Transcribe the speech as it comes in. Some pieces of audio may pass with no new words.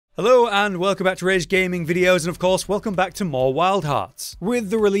Hello and welcome back to RageGamingVideos, and of course welcome back to more Wild Hearts. With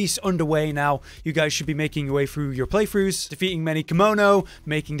the release underway now, you guys should be making your way through your playthroughs, defeating many Kemono,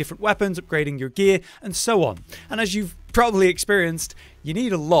 making different weapons, upgrading your gear, and so on. And as you've probably experienced, you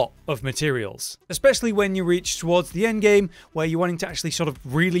need a lot of materials, especially when you reach towards the end game where you're wanting to actually sort of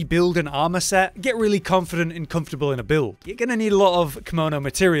really build an armor set, get really confident and comfortable in a build. You're going to need a lot of Kemono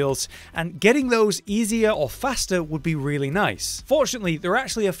materials, and getting those easier or faster would be really nice. Fortunately, there are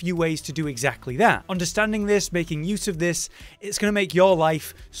actually a few ways to do exactly that. Understanding this, making use of this, it's going to make your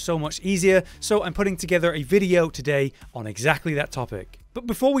life so much easier, so I'm putting together a video today on exactly that topic. But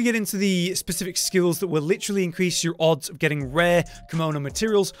before we get into the specific skills that will literally increase your odds of getting rare Kemono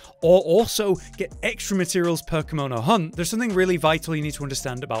materials or also get extra materials per Kemono hunt, there's something really vital you need to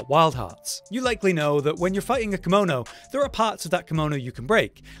understand about Wild Hearts. You likely know that when you're fighting a Kemono, there are parts of that Kemono you can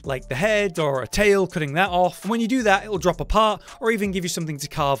break, like the head or a tail, cutting that off. And when you do that, it'll drop a part or even give you something to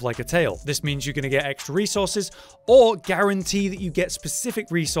carve like a tail. This means you're going to get extra resources or guarantee that you get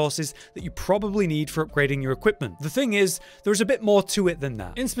specific resources that you probably need for upgrading your equipment. The thing is, there's a bit more to it than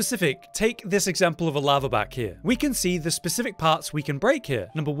that. In specific, take this example of a lava back here. We can see the specific parts we can break here.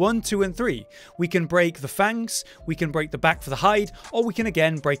 Number 1, 2, and 3. We can break the fangs, we can break the back for the hide, or we can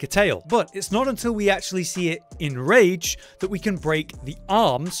again break a tail. But it's not until we actually see it in Rage that we can break the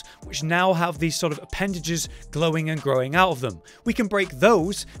arms, which now have these sort of appendages glowing and growing out of them. We can break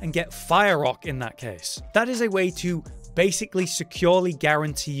those and get Fire Rock in that case. That is a way to basically securely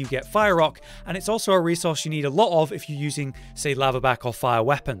guarantee you get Fire Rock, and it's also a resource you need a lot of if you're using, say, lava back or fire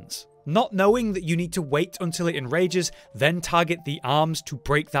weapons. Not knowing that you need to wait until it enrages, then target the arms to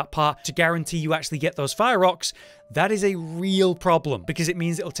break that part to guarantee you actually get those Fire Rocks, that is a real problem, because it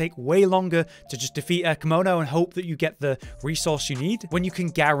means it'll take way longer to just defeat a Kemono and hope that you get the resource you need when you can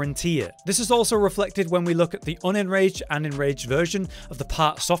guarantee it. This is also reflected when we look at the unenraged and enraged version of the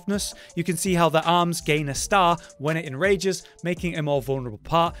part softness. You can see how the arms gain a star when it enrages, making a more vulnerable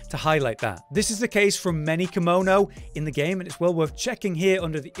part to highlight that. This is the case for many Kemono in the game, and it's well worth checking here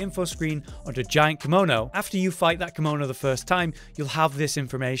under the info screen under Giant Kemono. After you fight that Kemono the first time, you'll have this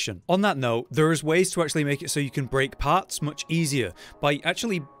information. On that note, there is ways to actually make it so you can break parts much easier by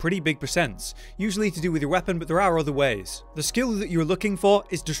actually pretty big percents, usually to do with your weapon, but there are other ways. The skill that you're looking for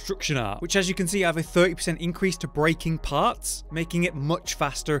is Destruction Art, which as you can see I have a 30% increase to breaking parts, making it much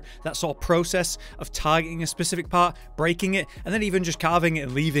faster. That sort of process of targeting a specific part, breaking it, and then even just carving it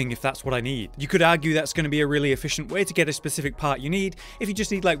and leaving if that's what I need. You could argue that's going to be a really efficient way to get a specific part you need if you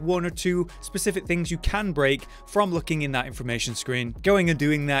just need like 1 or 2 specific things you can break from looking in that information screen, going and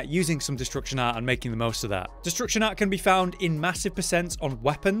doing that, using some Destruction Art and making the most of that. Destruction Art can be found in massive percents on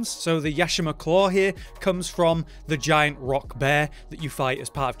weapons, so the Yashima Claw here comes from the giant rock bear that you fight as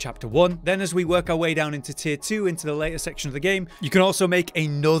part of Chapter 1. Then as we work our way down into Tier 2, into the later section of the game, you can also make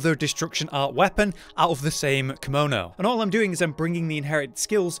another Destruction Art weapon out of the same Kemono. And all I'm doing is I'm bringing the inherited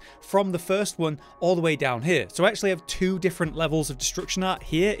skills from the first one all the way down here. So I actually have 2 different levels of Destruction Art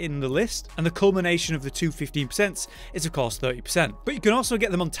here in the list, and the culmination of the two 15% is of course 30%. But you can also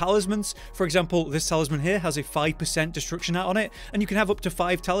get them on talismans. For example, this talisman here has a 5% Destruction Art on it, and you can have up to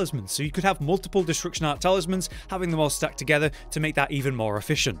 5 talismans, so you could have multiple Destruction Art talismans, having them all stacked together to make that even more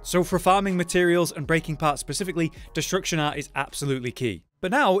efficient. So for farming materials and breaking parts specifically, Destruction Art is absolutely key. But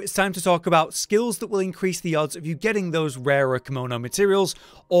now it's time to talk about skills that will increase the odds of you getting those rarer Kemono materials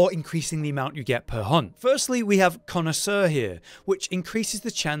or increasing the amount you get per hunt. Firstly, we have Connoisseur here, which increases the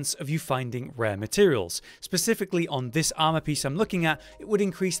chance of you finding rare materials. Specifically on this armor piece I'm looking at, it would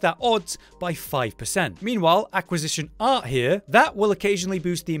increase that odds by 5%. Meanwhile, Acquisition Art here, that will occasionally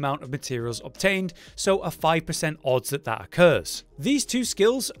boost the amount of materials obtained, so a 5% odds that that occurs. These 2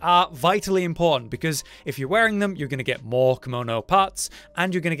 skills are vitally important because if you're wearing them, you're going to get more Kemono parts,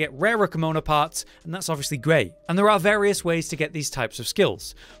 and you're going to get rarer Kemono parts, and that's obviously great. And there are various ways to get these types of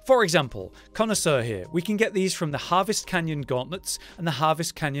skills. For example, Connoisseur here, we can get these from the Harvest Canyon Gauntlets and the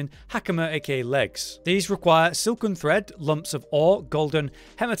Harvest Canyon Hakama aka Legs. These require silken thread, lumps of ore, golden,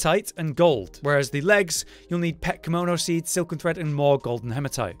 hematite, and gold, whereas the legs, you'll need pet Kemono seeds, silken thread, and more golden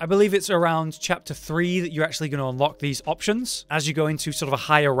hematite. I believe it's around Chapter 3 that you're actually going to unlock these options as you go into sort of a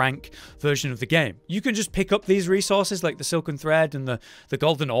higher rank version of the game. You can just pick up these resources like the silken thread and the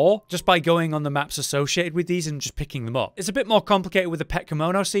golden ore just by going on the maps associated with these and just picking them up. It's a bit more complicated with the pet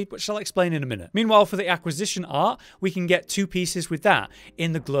Kemono seed, which I'll explain in a minute. Meanwhile, for the Acquisition Art, we can get 2 pieces with that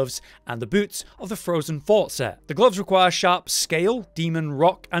in the gloves and the boots of the Frozen Fort set. The gloves require sharp scale, demon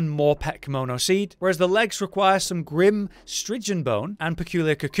rock, and more pet Kemono seed, whereas the legs require some grim strigian bone and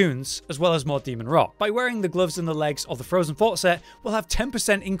peculiar cocoons, as well as more demon rock. By wearing the gloves and the legs of the Frozen Fort set, we'll have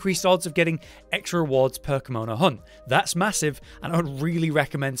 10% increased odds of getting extra rewards per Kemono hunt. That's massive, and I would really really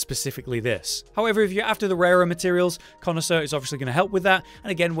recommend specifically this. However, if you're after the rarer materials, Connoisseur is obviously going to help with that,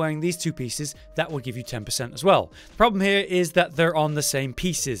 and again, wearing these 2 pieces, that will give you 10% as well. The problem here is that they're on the same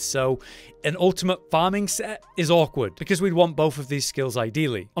pieces, so an ultimate farming set is awkward because we'd want both of these skills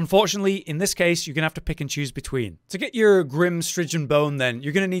ideally. Unfortunately, in this case, you're going to have to pick and choose between. To get your Grim Stygian Bone then,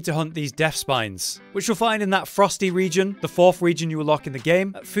 you're going to need to hunt these Death Spines, which you'll find in that Frosty region, the 4th region you will lock in the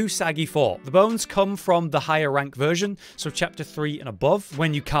game, at Fusagi Fort. The bones come from the higher rank version, so chapter 3 and above,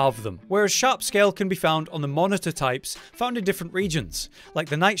 when you carve them. Whereas Sharp Scale can be found on the monitor types found in different regions, like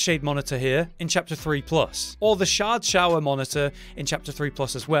the Nightshade monitor here in chapter 3+, or the Shard Shower monitor in chapter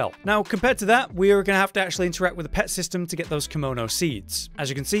 3+ as well. Now, compared to that, we are going to have to actually interact with the pet system to get those Kemono seeds. As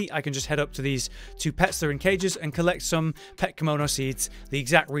you can see, I can just head up to these 2 pets that are in cages and collect some pet Kemono seeds, the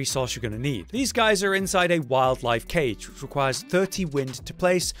exact resource you're going to need. These guys are inside a wildlife cage, which requires 30 wind to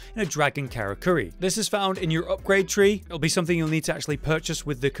place in a Dragon Karakuri. This is found in your upgrade tree. It'll be something you'll need to actually purchase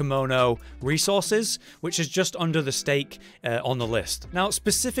with the Kemono resources, which is just under the stake on the list. Now,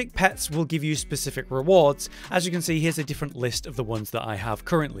 specific pets will give you specific rewards. As you can see, here's a different list of the ones that I have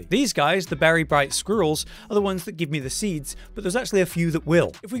currently. These guys, the Berry Bright Squirrels, are the ones that give me the seeds, but there's actually a few that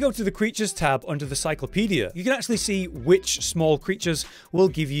will. If we go to the Creatures tab under the Cyclopedia, you can actually see which small creatures will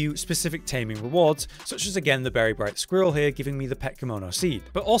give you specific taming rewards, such as again the Berry Bright Squirrel here giving me the pet Kemono seed.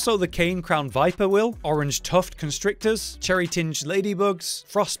 But also the Cane Crown Viper will, Orange Tuft Constrictors, Cherry Tinged Ladybugs,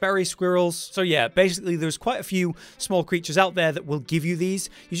 Frostberry Squirrels. So yeah, basically there's quite a few small creatures out there that will give you these.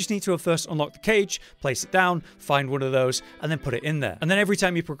 You just need to first unlock the cage, place it down, find one of those, and then put it in there. And then every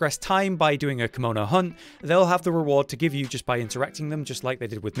time you progress time by doing a Kemono hunt, they'll have the reward to give you just by interacting them, just like they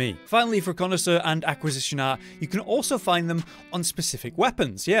did with me. Finally, for Connoisseur and Acquisition Art, you can also find them on specific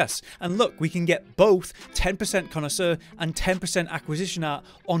weapons, yes. And look, we can get both 10% Connoisseur and 10% Acquisition Art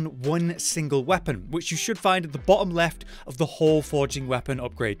on one single weapon, which you should find at the bottom left of the whole forging weapon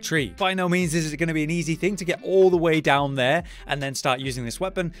upgrade tree. By no means is it going to be an easy thing to get all the way down there and then start using this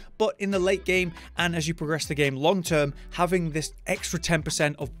weapon, but in the late game and as you progress the game long term, having this extra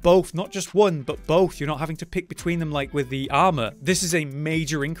 10% of both, not just one, but both, you're not having to pick between them like with the armor. This is a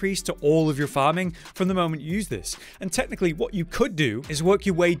major increase to all of your farming from the moment you use this. And technically what you could do is work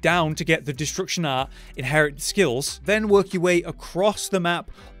your way down to get the Destruction Art inherited skills, then work your way across the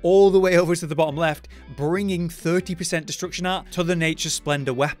map all the way over to the bottom left, bringing 30% Destruction Art to the Nature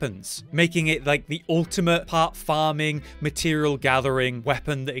Splendor weapons, making it like the ultimate part farming, material gathering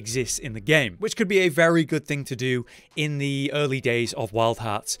weapon that exists in the game, which could be a very good thing to do in the early days of Wild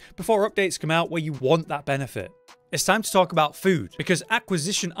Hearts before updates come out where you want that benefit. It's time to talk about food, because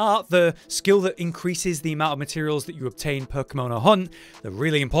Acquisition Art, the skill that increases the amount of materials that you obtain per Kemono hunt, the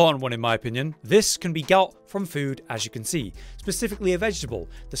really important one in my opinion, this can be got from food, as you can see, specifically a vegetable,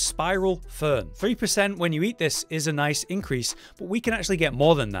 the Spiral Fern. 3% when you eat this is a nice increase, but we can actually get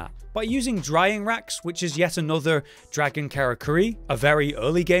more than that. By using drying racks, which is yet another Dragon Karakuri, a very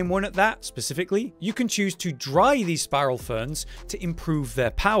early game one at that specifically, you can choose to dry these Spiral Ferns to improve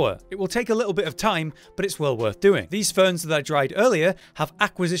their power. It will take a little bit of time, but it's well worth doing. These ferns that I dried earlier have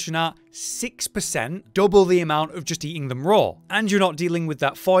Acquisition Art 6%, double the amount of just eating them raw. And you're not dealing with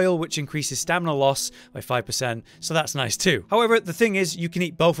that foil, which increases stamina loss by 5%, so that's nice too. However, the thing is, you can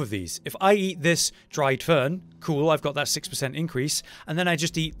eat both of these. If I eat this dried fern, cool, I've got that 6% increase, and then I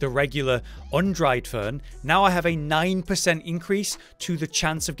just eat the regular undried fern, now I have a 9% increase to the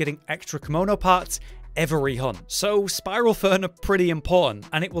chance of getting extra Kemono parts every hunt. So Spiral Fern are pretty important,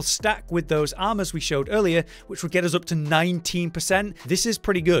 and it will stack with those armors we showed earlier, which would get us up to 19%. This is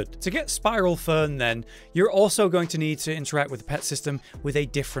pretty good. To get Spiral Fern then, you're also going to need to interact with the pet system with a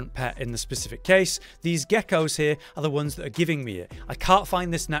different pet in the specific case. These geckos here are the ones that are giving me it. I can't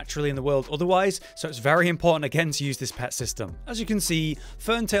find this naturally in the world otherwise, so it's very important again to use this pet system. As you can see,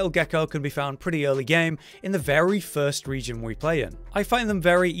 Ferntail Gecko can be found pretty early game in the very first region we play in. I find them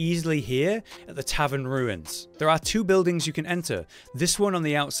very easily here at the Tavern Ruins. There are 2 buildings you can enter, this one on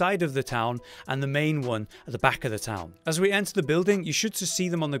the outside of the town and the main one at the back of the town. As we enter the building, you should just see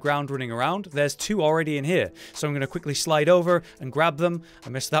them on the ground running around. There's 2 already in here, so I'm going to quickly slide over and grab them. I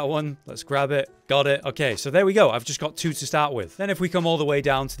missed that one. Let's grab it. Got it. Okay, so there we go. I've just got 2 to start with. Then if we come all the way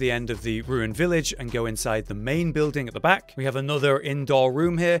down to the end of the ruined village and go inside the main building at the back, we have another indoor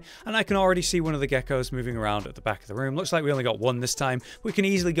room here, and I can already see one of the geckos moving around at the back of the room. Looks like we only got 1 this time. We can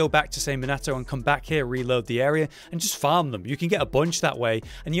easily go back to St. Minato and come back here, reload the area, and just farm them. You can get a bunch that way,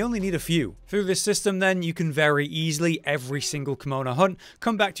 and you only need a few. Through this system then, you can very easily, every single Kemono hunt,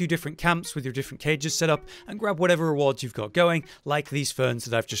 come back to your different camps with your different cages set up, and grab whatever rewards you've got going, like these ferns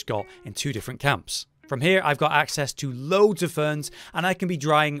that I've just got in 2 different camps. From here, I've got access to loads of ferns, and I can be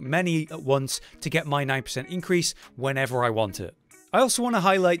drying many at once to get my 9% increase whenever I want it. I also want to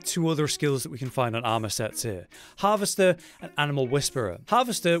highlight two other skills that we can find on armor sets here. Harvester and Animal Whisperer.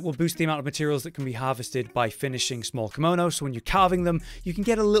 Harvester will boost the amount of materials that can be harvested by finishing small kimono, so when you're carving them, you can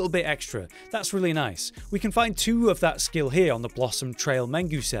get a little bit extra. That's really nice. We can find two of that skill here on the Blossom Trail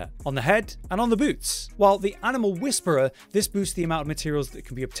Mengu set, on the head and on the boots. While the Animal Whisperer, this boosts the amount of materials that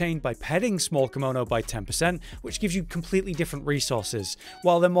can be obtained by petting small kimono by 10%, which gives you completely different resources.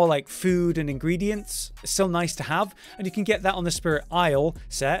 While they're more like food and ingredients, it's still nice to have, and you can get that on the Spirit Isle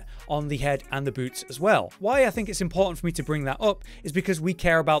set on the head and the boots as well. Why I think it's important for me to bring that up is because we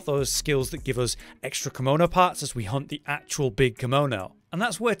care about those skills that give us extra kimono parts as we hunt the actual big kimono. And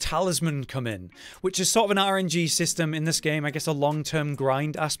that's where Talisman come in, which is sort of an RNG system in this game, I guess a long-term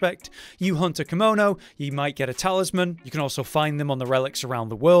grind aspect. You hunt a kimono, you might get a talisman, you can also find them on the relics around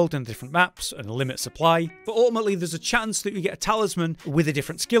the world and different maps and limit supply, but ultimately there's a chance that you get a talisman with a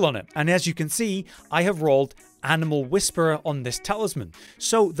different skill on it. And as you can see, I have rolled Animal Whisperer on this talisman.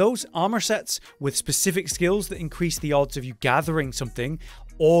 So those armor sets with specific skills that increase the odds of you gathering something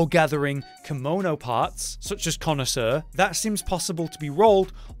or gathering kimono parts, such as Connoisseur, that seems possible to be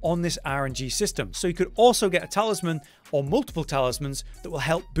rolled on this RNG system. So you could also get a talisman or multiple talismans that will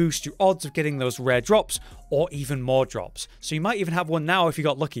help boost your odds of getting those rare drops or even more drops. So you might even have one now if you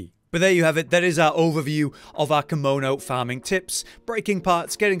got lucky. But there you have it. That is our overview of our kimono farming tips. Breaking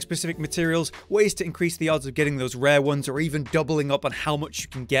parts, getting specific materials, ways to increase the odds of getting those rare ones, or even doubling up on how much you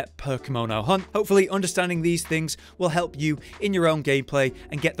can get per kimono hunt. Hopefully understanding these things will help you in your own gameplay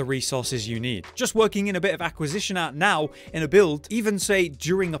and get the resources you need. Just working in a bit of acquisition art now in a build, even say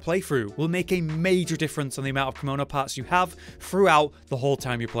during a playthrough, will make a major difference on the amount of kimono parts you have throughout the whole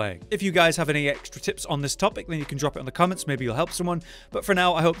time you're playing. If you guys have any extra tips on this topic, then you can drop it in the comments. Maybe you'll help someone. But for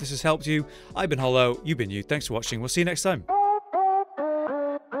now, I hope this has helped you. I've been Hollow, you've been you. Thanks for watching. We'll see you next time.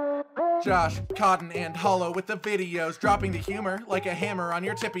 Josh, Cotton, and Hollow with the videos, dropping the humor like a hammer on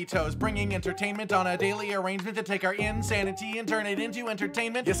your tippy toes, bringing entertainment on a daily arrangement to take our insanity and turn it into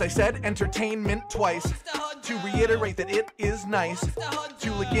entertainment. Yes, I said entertainment twice, to reiterate that it is nice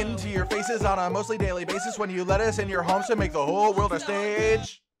to look into your faces on a mostly daily basis when you let us in your homes to make the whole world a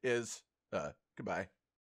stage. Goodbye.